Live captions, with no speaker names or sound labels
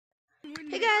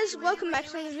guys, welcome back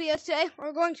to the video. Today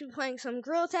we're going to be playing some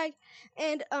Gorilla Tag,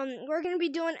 and we're going to be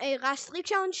doing a last sleep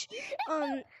challenge.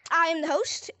 I am the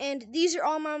host, and these are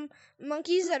all my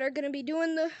monkeys that are going to be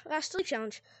doing the last sleep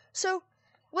challenge. So,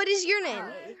 what is your name?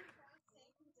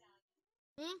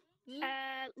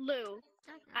 Lou.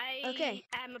 Okay.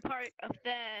 I am a part of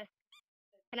the.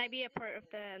 Can I be a part of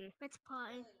the Which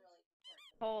part?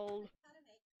 whole?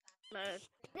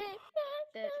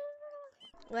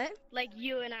 What? Like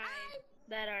you and I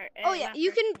that are. Oh yeah,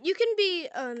 you can be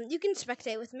you can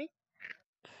spectate with me.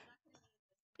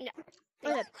 Yeah.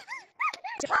 Okay.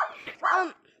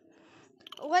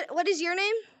 What is your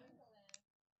name?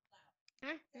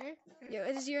 Yeah,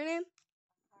 what is your name?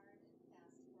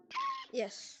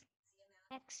 Yes.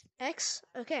 X. X?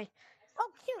 Okay.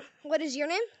 Oh, cute. What is your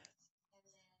name?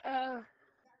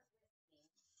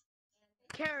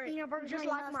 Carrot. You know, Just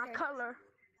like my color.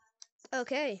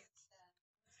 Okay.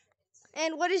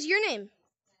 And what is your name?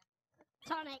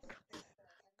 Sonic.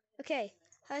 Okay.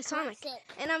 Hi, Sonic. Classic.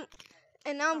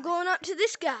 And now I'm going up to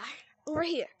this guy over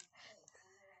here.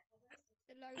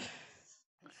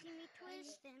 See me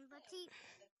twisting, but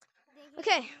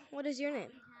Okay. What is your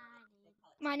name?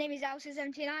 My name is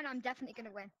Elsa79. I'm definitely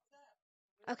gonna win.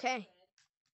 Okay.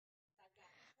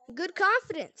 Good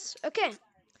confidence. Okay.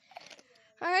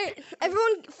 All right.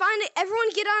 Everyone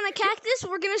get on a cactus.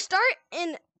 We're going to start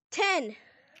in 10,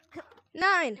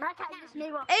 9,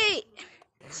 8,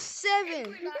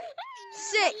 7,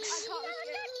 6,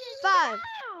 5,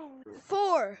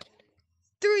 4,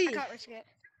 3,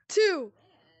 2,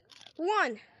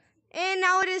 1. And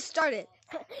now it is started.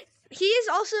 He is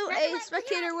also a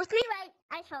spectator with me.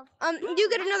 You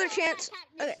get another chance.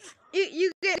 Okay.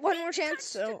 You get one more chance,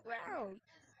 so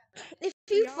if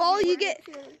you fall, you get.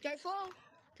 Don't fall.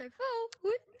 Don't fall.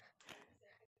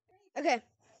 Okay.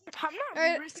 I'm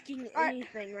not risking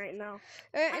anything right now.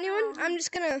 Anyone? I'm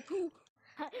just gonna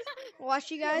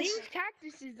watch you guys. These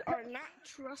cactuses are not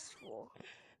trustful.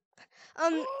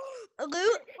 Lou,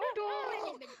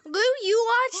 you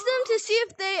watch them to see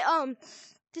if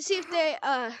they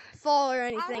fall or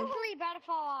anything. I was really about to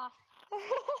fall off.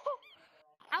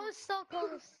 I was so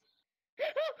close.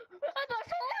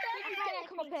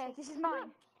 Come up here. This is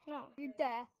mine. No, you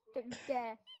dare. Don't you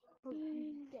dare. Don't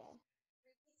you dare.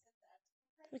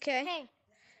 Okay. Hey.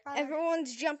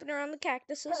 Everyone's jumping around the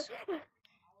cactuses.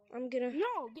 I'm gonna.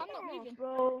 No, I'm not moving,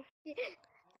 bro.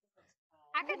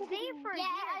 I can see it for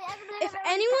If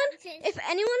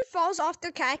anyone falls off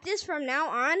their cactus from now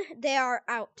on, they are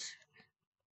out.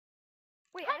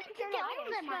 Wait, How I did can you get get all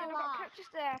them all off? cactus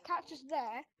there, cactus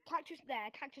there, cactus there,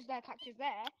 cactus there, cactus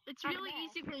there. It's really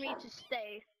easy for me to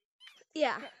stay.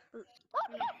 Yeah.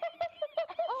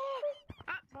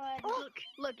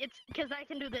 Look, it's because I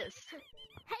can do this.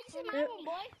 Hey, this is my one,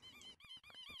 boy.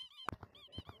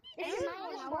 This is my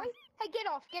one, boy. Hey, get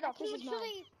off. This is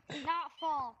literally not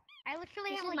fall. I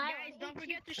literally have like guys, don't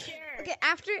forget to share. Okay.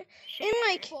 After in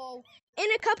a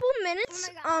couple minutes,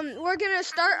 we're gonna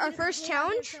start our first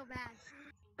challenge.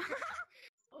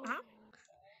 Huh?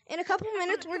 In a couple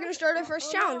minutes, we're gonna start our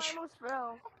first challenge.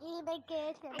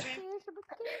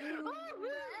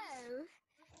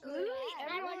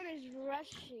 Everyone is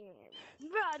rushing.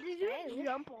 Bro, did you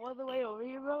jump all the way over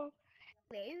here, bro?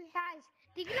 Guys,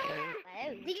 did you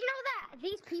know that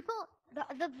these people,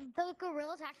 the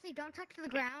gorillas actually don't touch the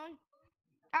ground?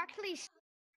 Actually.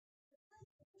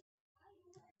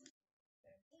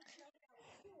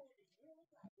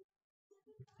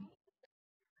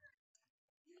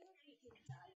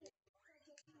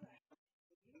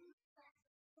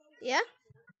 Yeah.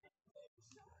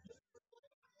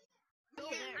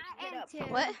 I am too.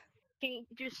 What? Can you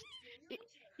just?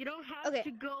 You don't have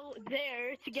to go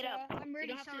there to get up. I'm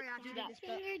really sorry I do this,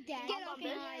 but get up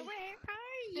here. Where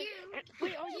are you?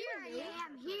 Wait, are you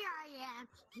Here I am.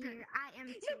 Here I am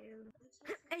too.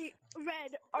 Hey,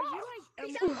 Red, are you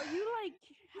like?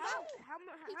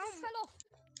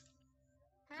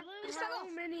 How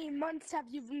many months have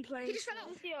you been playing? He just fell off.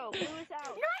 Lucio, Blue is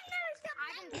out.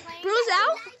 Bruce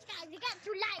out? We got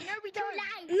too light. No, we too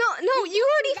light. No, you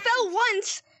already fell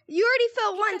once. You already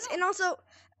fell once, and also,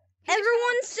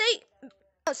 everyone say,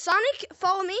 Sonic,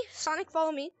 follow me. Sonic,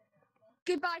 follow me.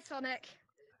 Goodbye, Sonic.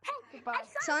 Goodbye.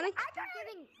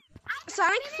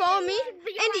 Sonic, follow me.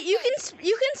 And you can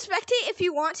spectate if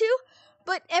you want to,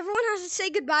 but everyone has to say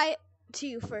goodbye to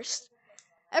you first.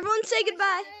 Everyone say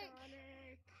goodbye.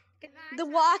 The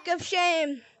walk of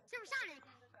shame.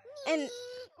 And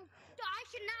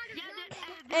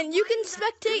you can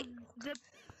spectate.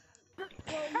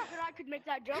 I could make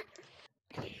that jump.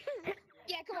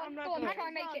 Yeah, come on, try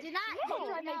and make it.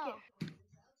 Try and make it.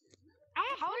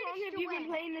 How long have you been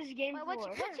playing this game for? What's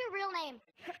your real name?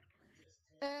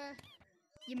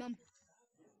 Your mum.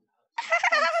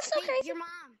 So Hey, crazy. your mom.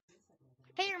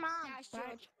 Hey, your mom. Yeah, it's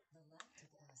George.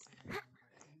 Help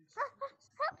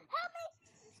me.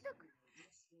 Stuck.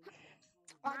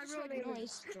 Oh, I My just real heard name a noise.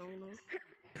 is Jonah.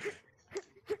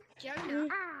 Jonah.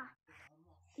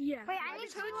 Yeah. Wait, I I need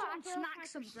just to heard someone see smack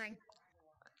something.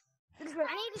 I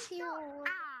need to see your.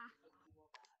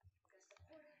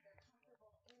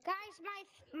 Guys,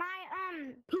 my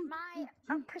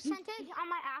percentage on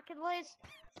my accolades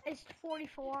is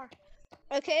 44.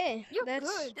 Okay, You're that's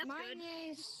good. That's Mine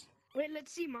good. is. Wait,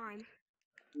 let's see mine.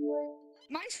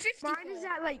 Mine's 54. Mine is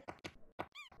at like.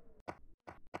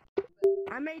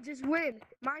 I may just win.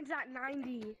 Mine's at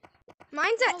 90.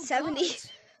 mine's at 70. God.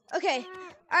 Okay,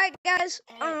 all right, guys.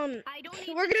 I don't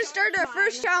need We're to gonna start our charge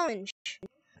first mine challenge.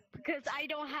 because I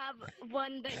don't have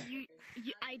one that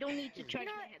I don't need to charge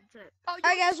my headset. Oh, All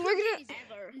right, guys, we're gonna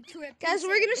Ever. guys,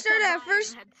 we're gonna start our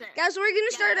first. Guys, we're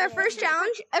gonna start our first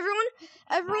challenge. Everyone,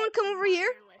 come over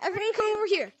here. Everyone, come over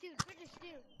here. Dude, where does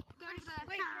Stu?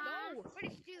 Wait, no. Where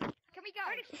does Stu? Can we go?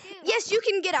 Where does Stu? Yes, you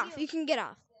can get off. You can get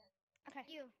off. Okay.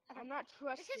 You. I'm not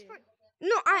This is trusting. for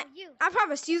No, I you.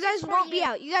 promise. You guys won't be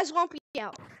out. You guys won't be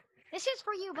out. This is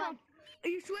for you, bud.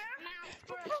 You swear?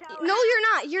 No, you're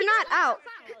not. You're not out.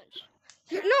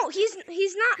 No,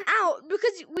 he's not out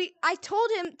because I told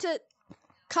him to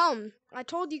come. I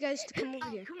told you guys to come over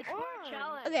here.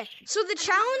 Okay, so the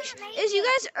challenge is you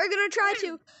guys are gonna try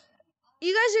to.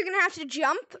 You guys are gonna have to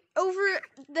jump over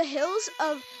the hills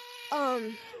of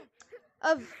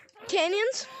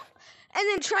canyons, and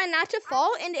then try not to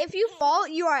fall. And if you fall,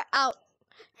 you are out.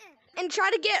 And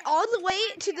try to get all the way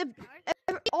to the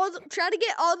try to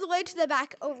get all the way to the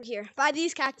back over here by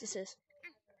these cactuses.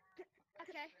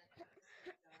 Okay.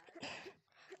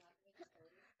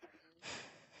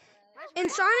 In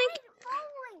Sonic,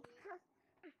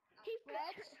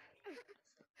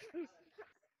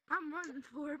 I'm running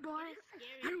for it, boy. I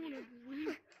don't want to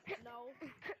win. No.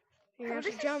 you're gonna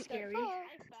have to jump. Scary. I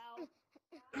fell.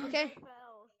 Okay, I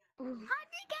fell. How did you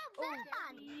get that?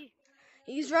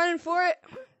 he's running for it.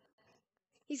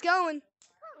 He's going.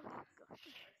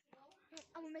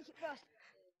 I'm gonna make it fast.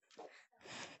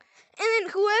 And then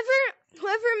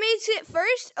whoever makes it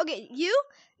first, okay,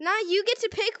 now you get to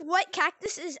pick what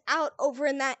cactus is out over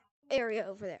in that area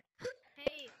over there.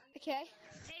 Hey. Okay.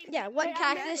 Hey. Yeah, what Wait,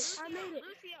 cactus? I made it.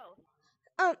 Lucio.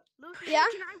 Um, Lucio. yeah?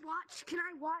 Can I watch? Can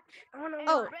I watch? I don't know.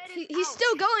 Oh, Red is he's out.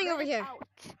 still going Red over is here. out.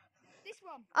 This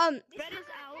one. Red is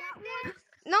out.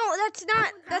 No, that's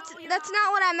not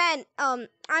what I meant. I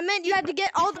meant you had to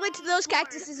get all the way to those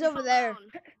cactuses over there.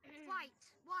 White.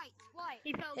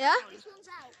 He fell Yeah? down. This one's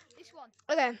out. This one.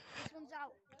 Okay, This one's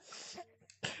out.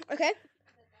 okay,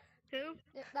 Who?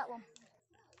 That one.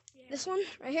 this one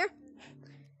right here,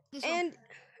 This one. and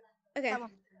okay. That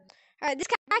one. All right, this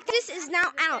cactus is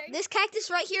now out. This cactus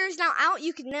right here is now out.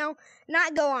 You can now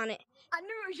not go on it. I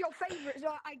knew it was your favorite,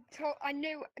 so I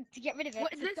knew to get rid of it.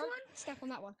 What, So this don't one? step on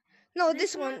that one. No,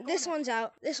 this one's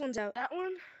out. This one's out. That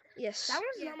one? Yes. That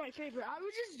one's not my favorite. I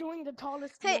was just doing the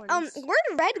tallest Hey, ones.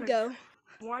 where'd Red go?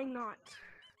 Why not?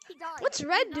 He died. What's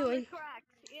Red doing? Crack.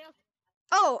 Yeah.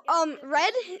 Oh,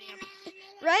 Red.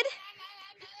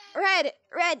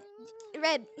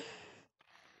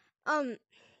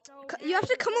 You have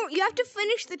to come over. You have to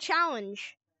finish the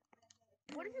challenge.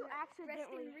 What if you Rest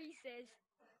accidentally... in Reese's.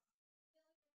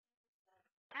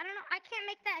 I don't know. I can't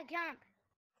make that jump.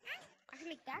 I can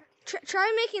make that.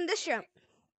 Try making this jump.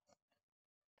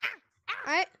 All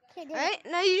right. Can't do All it. right.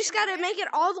 Now you just gotta make it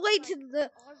all the way to the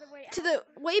All the way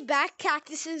way back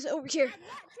cactuses over here.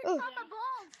 Oh. on the balls.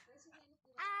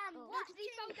 What? He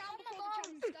fell down before the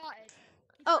jump started.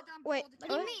 Oh, wait. What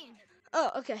do you mean?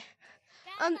 Oh, okay.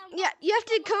 Yeah, you have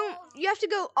to come. You have to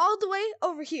go all the way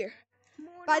over here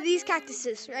by these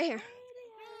cactuses right here,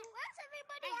 Where's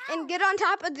everybody and get on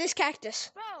top of this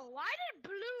cactus. Bro, why did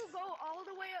Blue go all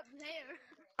the way up there?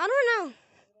 I don't know.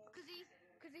 Cause he.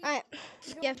 All right,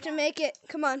 you have to make it.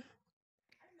 Come on.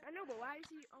 I know, but why is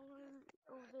he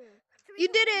over there? You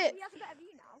did it. He has a better view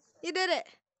now. You did it.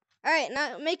 All right,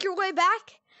 now make your way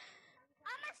back.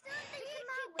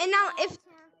 And now if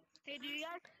Hey, do you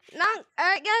guys? now, all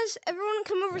right, guys, everyone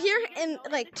come over here in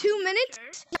like 2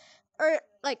 minutes or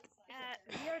like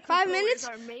Your 5 controllers minutes.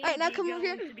 are Alright, now maybe come over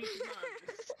going here. to be mugged.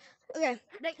 okay.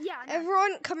 Yeah. I know.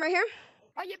 Everyone come right here.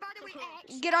 Oh yeah. By the way,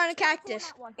 X. Get on a Don't go on cactus.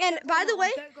 that one. And Don't go by on the that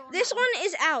way, one. Don't go on this that one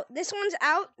is out. This one's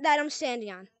out that I'm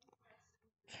standing on.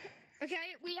 Okay,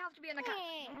 we have to be in the car.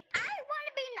 I want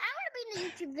to be in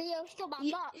the YouTube video. Still my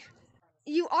Ye- butt.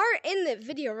 You are in the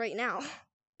video right now.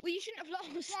 Well, you shouldn't have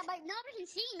lost. Yeah, but nobody can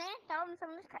see me. Tell them some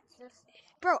of the cactus.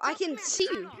 Bro, I can see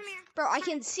you. Come here. Bro, I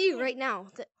can see you right now.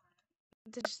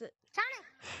 Sonic,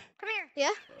 come here.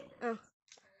 Yeah? Oh.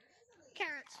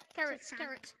 Carrots.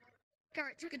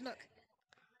 Good luck.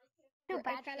 Too Hey,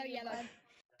 bad. fellow yellow.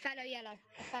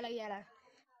 Fellow yellow.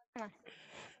 Come on.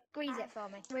 Squeeze it for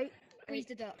me. Wait. Squeeze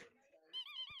the duck.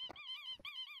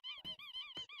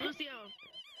 Lucio,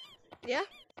 Yeah?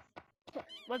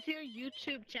 what's your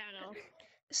YouTube channel?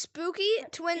 Spooky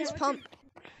Twins Pump.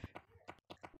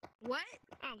 What?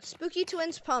 Oh, Spooky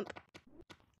Twins Pump.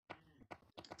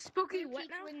 Spooky what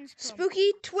now?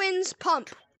 Spooky Twins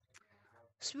Pump.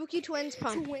 Spooky Twins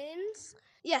Pump. Twins?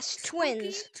 Yes,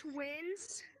 twins. Spooky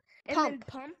twins? And Pump. then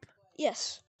pump?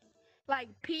 Yes. Like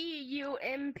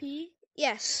P-U-M-P?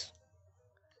 Yes.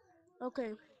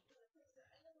 Okay.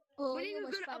 Oh, when are you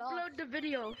gonna upload the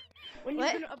video? When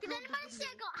What? you gonna Did upload anybody the say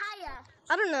I got higher?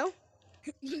 I don't know.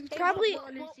 video? Probably- Well,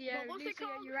 Lucia, what's it Lucia,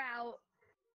 called? you're out.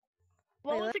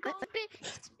 What Wait, was it what? called?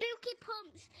 Spooky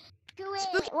pumps. Do it.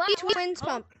 Spooky What? Twins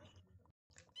Pump.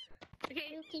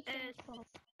 Okay, Spooky twins pump.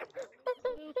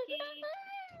 Spooky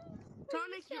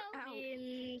Sonic, you're out.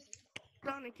 Twins.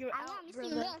 Sonic, you're I'm out, not missing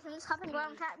brother. this. I'm just hopping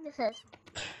around cactuses.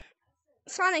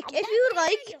 Sonic, if you would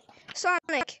like,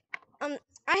 Sonic, I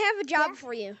have a job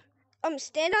for you.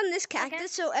 Stand on this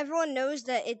cactus so everyone knows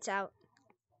that it's out.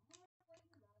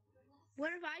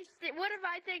 What if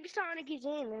I think Sonic is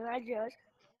in and I just...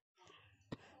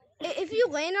 If you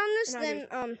land on this, No,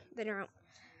 then you're out.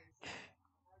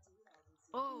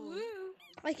 Oh.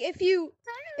 Like if you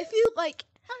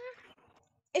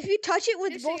touch it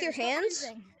with both your hands,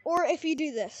 or if you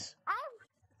do this.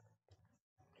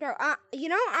 Bro, you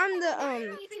know I'm the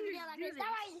YouTube video like this.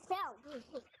 That way you fell.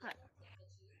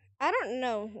 I don't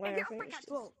know where I finished.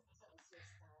 Oh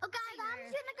guys,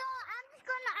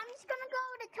 I'm just gonna go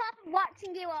to the top of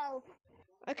watching you all.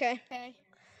 Okay. Okay.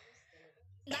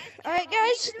 All right,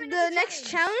 guys. The next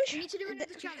We challenge. need to do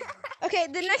another challenge. Okay,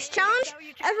 the next challenge.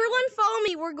 Everyone, follow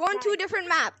me. We're going to a different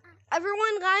map.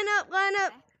 Everyone, line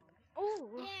up.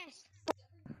 Oh. Yes.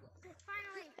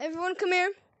 Finally. Everyone, come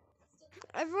here.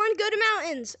 Everyone, go to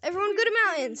mountains. Everyone, go to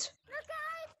mountains. Look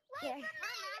guys, wait for me.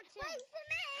 Wait for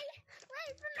me.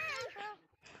 Wait for me.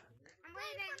 I'm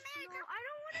waiting. No, I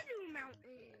don't want to do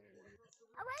mountain.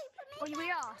 Wait for me. Oh,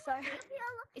 we are, so...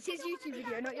 It's his YouTube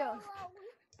video, not yours.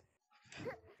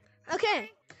 Okay.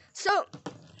 So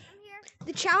I'm here.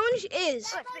 the challenge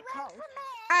is. Oh, it's a bit cold. All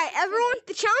right, everyone.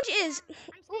 The challenge is. I'm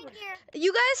staying here.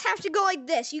 You guys have to go like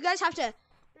this. You guys have to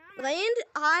land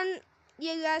on.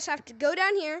 You guys have to go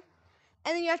down here,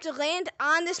 and then you have to land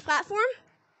on this platform.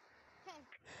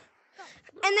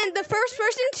 And then the first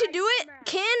person to do it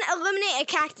can eliminate a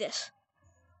cactus.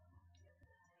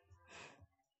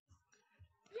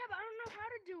 Yeah, but I don't know how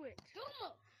to do it.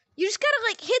 You just gotta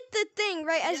like hit the thing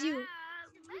right as you.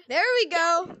 There we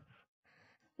go.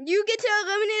 You get to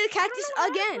eliminate a cactus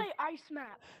again. Play ice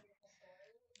map.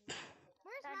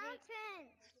 Where's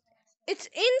mountains? It's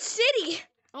in city.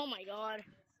 Oh my god.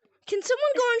 Can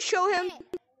someone go and show him?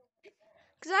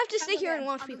 Because I have to stay here and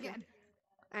watch I'll go people. get him.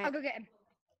 Alright. I'll go get him.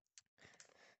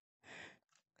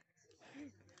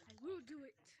 I will do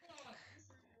it.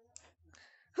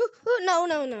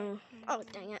 No. Oh,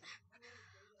 dang it.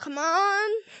 Come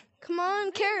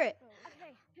on, Carrot.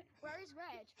 Okay, where is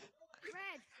Red?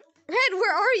 Red. Red,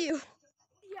 where are you?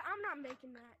 Yeah, I'm not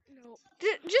making that. No.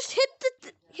 Just hit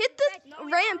the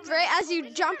ramp right as you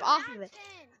jump off of it.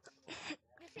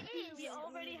 We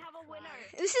already have a winner.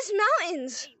 This is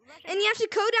mountains, and you have to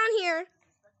go down here,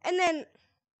 and then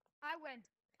I win.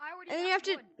 I already you have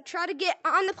to try to get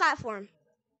on the platform.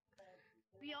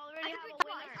 We already have a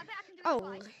winner. I bet I can do it Oh.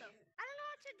 twice. I don't know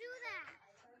how to do that.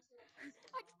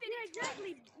 Yeah,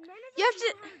 exactly. None of You us have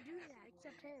to- know how to do that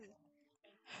except him.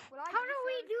 How do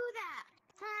we do that?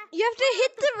 Huh? You have to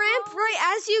hit the ramp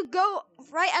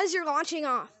right as you're launching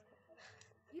off.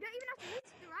 You don't even have to hit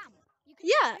the ramp. You can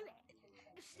Yeah. just do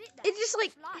it. Just sit there. It just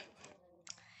like slide.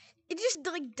 it just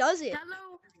like does it.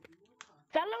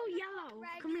 Fellow yellow.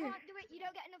 Red, Come you here. can't do it. You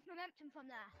don't get enough momentum from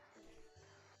there.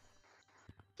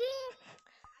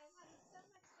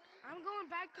 I'm going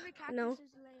back to the cactus No. land.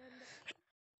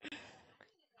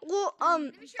 Well, Let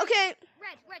me show you. okay,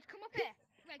 Red, come up here.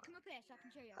 Red, come up here so I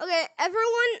can show you. okay,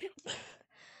 everyone.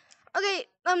 Okay,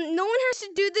 no one has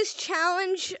to do this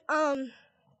challenge. I'm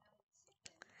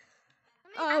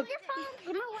your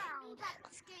phone around.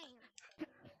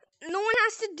 No one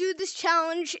has to do this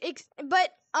challenge,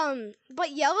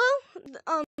 but yellow,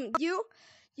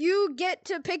 you get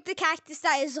to pick the cactus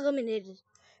that is eliminated.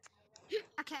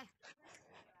 Okay.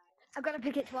 I've got to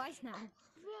pick it twice now.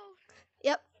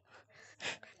 Yep.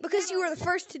 Because you were the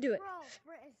first to do it. Bro,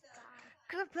 Brit is bad.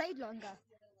 Because I've played longer.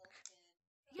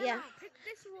 Yeah. Pick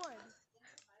this one.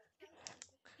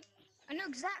 I know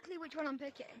exactly which one I'm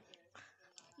picking.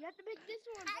 You have to pick this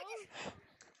one,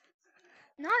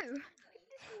 bro. No.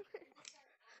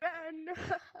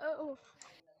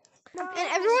 No. And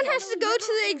everyone has to go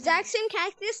to the exact same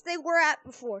cactus they were at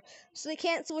before. So they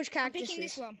can't switch I'm picking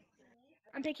this cactuses. one.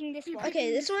 I'm picking this one.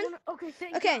 Okay, this one? Okay,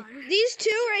 thank Okay, God. these two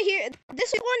right here.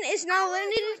 This one is now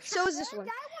eliminated, so is this one.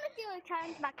 I want to do a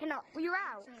challenge, but I cannot. Well, you're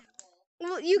out.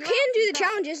 Well, you can do the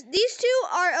challenges. These two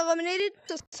are eliminated.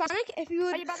 So Sonic, if you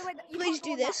Oh, would yeah, by the way, you please can't do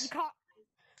go on that. this. You can't.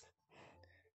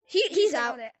 He's You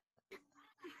out. got it.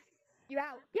 You're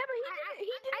out. Yeah, but he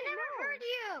didn't I never heard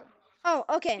you. Oh,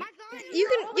 okay. My phone is You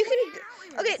out.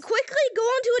 can. Okay, quickly go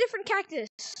on to a different cactus.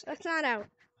 That's not out.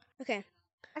 Okay.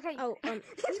 Okay. Oh, No,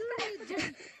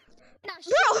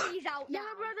 Bro! she's out now. Yeah,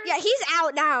 brother. yeah, he's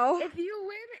out now. If you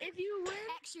win,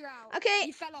 X, you're out. Okay,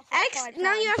 you fell off like X. 5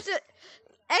 Now you times. have to.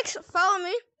 X, follow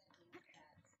me.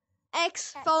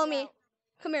 X, follow me. out.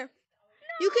 Come here.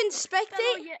 You can Fellow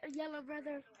spectate. yellow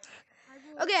brother. I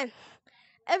will. Okay.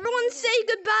 Everyone say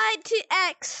goodbye to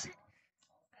X.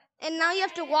 And now you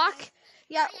have to walk.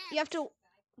 Yeah, you have to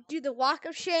do the walk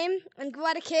of shame and go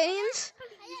out of canyons.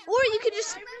 Or you could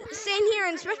just stand here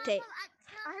and spectate.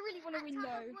 I really want to win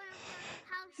though.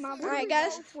 Mom, What Alright, if we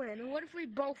guys. both win? What if we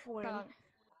both win?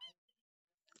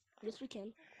 Yes, we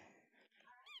can.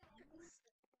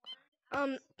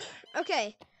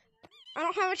 Okay. I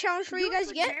don't have a challenge for you Do it guys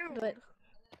for yet, Gerald. but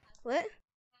what?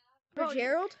 For Bro,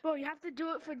 Gerald? Bro, you have to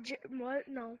do it for what?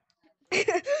 No. Alright.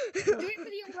 Do it for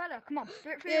the umbrella. Come on. Do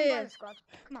it for the Yeah, umbrella yeah. squad.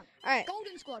 Come on.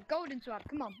 Golden squad. Golden squad.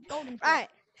 Come on. Golden squad. Alright.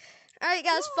 Alright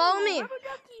guys, follow me. I'm a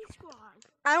ducky squad.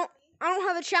 I don't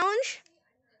have a challenge,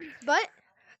 but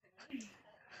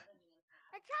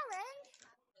a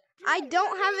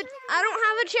challenge? I don't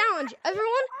have a challenge.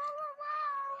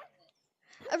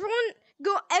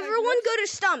 Everyone go to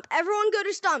stump. Everyone go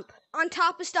to stump. On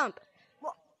top of stump.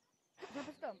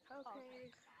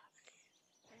 Okay.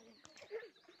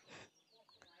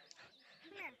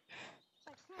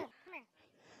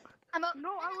 I'm up. No,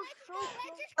 I was so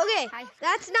close. Okay,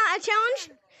 that's not a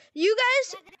challenge. You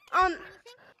guys,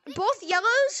 both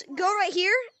yellows go right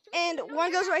here, and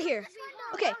one goes right here.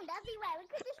 Okay.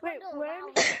 Wait, where?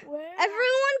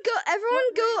 Everyone go. Where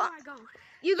do I go?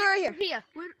 You go right here. Here.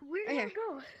 Where Right do I here.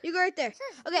 go? You go right there.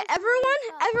 Okay, everyone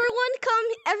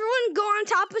go on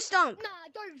top of stump. Nah,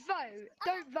 don't vote.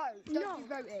 Don't vote. Don't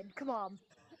be voting. Come on.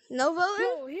 No voting?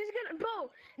 Bro, he's gonna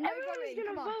vote. No Everyone's voting, gonna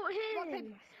come on. vote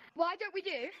him. Why don't we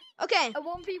do Okay, a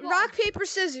 1v1? rock, paper,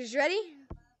 scissors. Ready?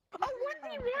 Oh,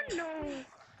 1v1? No.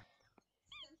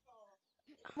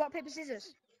 Rock, paper,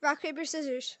 scissors. Rock, paper,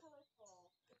 scissors.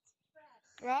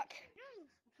 Rock.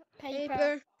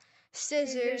 Paper,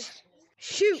 scissors.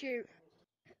 Shoot. Shoot.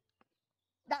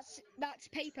 That's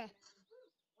paper.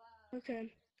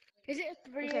 Okay. Is it a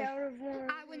 3 Okay. out of 1?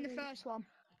 I win the first one.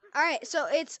 All right, so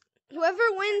it's whoever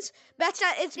wins best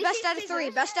out. It's This best is out of 3.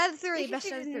 scissors. Best out of 3. This is Best out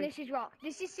scissors of and 3. this is rock.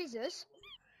 This is scissors.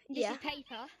 This Yeah. is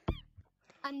paper.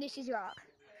 And this is rock.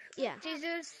 Yeah.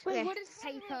 Scissors. Wait, Okay. what is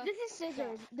paper? This is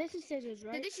scissors. This is scissors,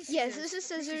 right? This is scissors. Yes, this is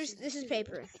scissors. This is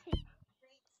paper.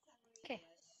 Okay.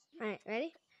 All right,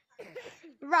 ready?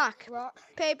 Rock, Rock,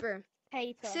 paper,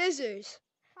 paper. scissors.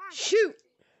 Shoot.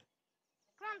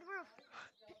 Come on, the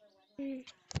roof.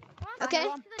 Okay,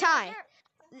 Come on. tie.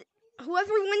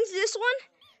 Whoever wins this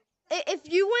one, if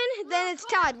you win, then it's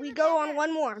tied. We go on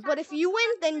one more. But if you win,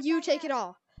 then you take it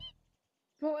all.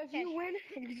 Well, if you win,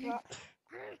 it's rock,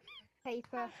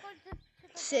 paper,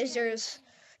 Scissors.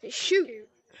 Shoot. shoot.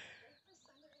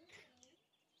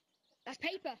 That's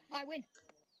paper. I win.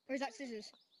 Or is that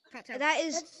scissors? Can't tell. That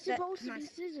is That's that, supposed to be Oh,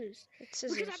 scissors. it's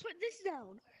scissors. Because I put this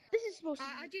down. This is supposed to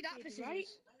be I do that for paper, scissors. right?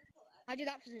 I do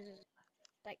that for scissors.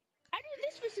 Like, I do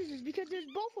this for scissors because there's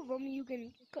both of them you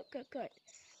can cut.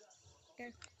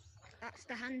 Okay. That's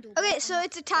the handle. Okay, so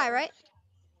it's a tie, right?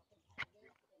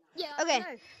 Yeah. Okay.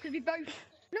 Because we both.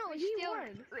 No, he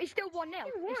won. It's still 1-0.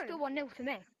 It's still 1-0 for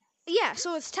me. Yeah,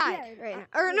 so it's tied Yeah, right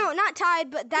now. Or no, not tied,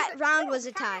 but that round was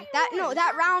a tie.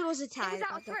 That round was a It tie. was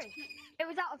out of 3. It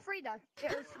was out of 3 though.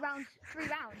 It was 3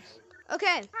 rounds.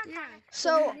 Okay, Yeah.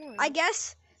 so I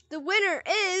guess the winner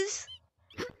is.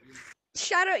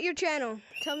 Shout out your channel.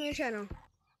 Tell me your channel.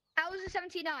 I was a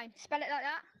 79. Spell it like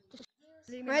that. Just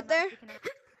zoom in Right on that there? so you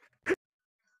can-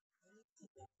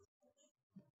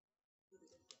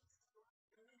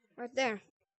 Right there.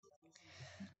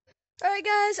 Alright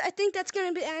guys, I think that's going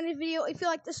to be the end of the video. If you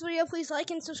like this video, please like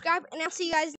and subscribe. And I'll see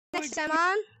you guys next time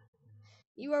on.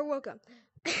 You are welcome.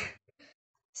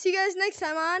 See you guys next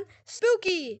time on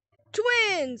Spooky.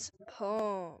 Twins!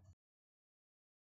 Pump.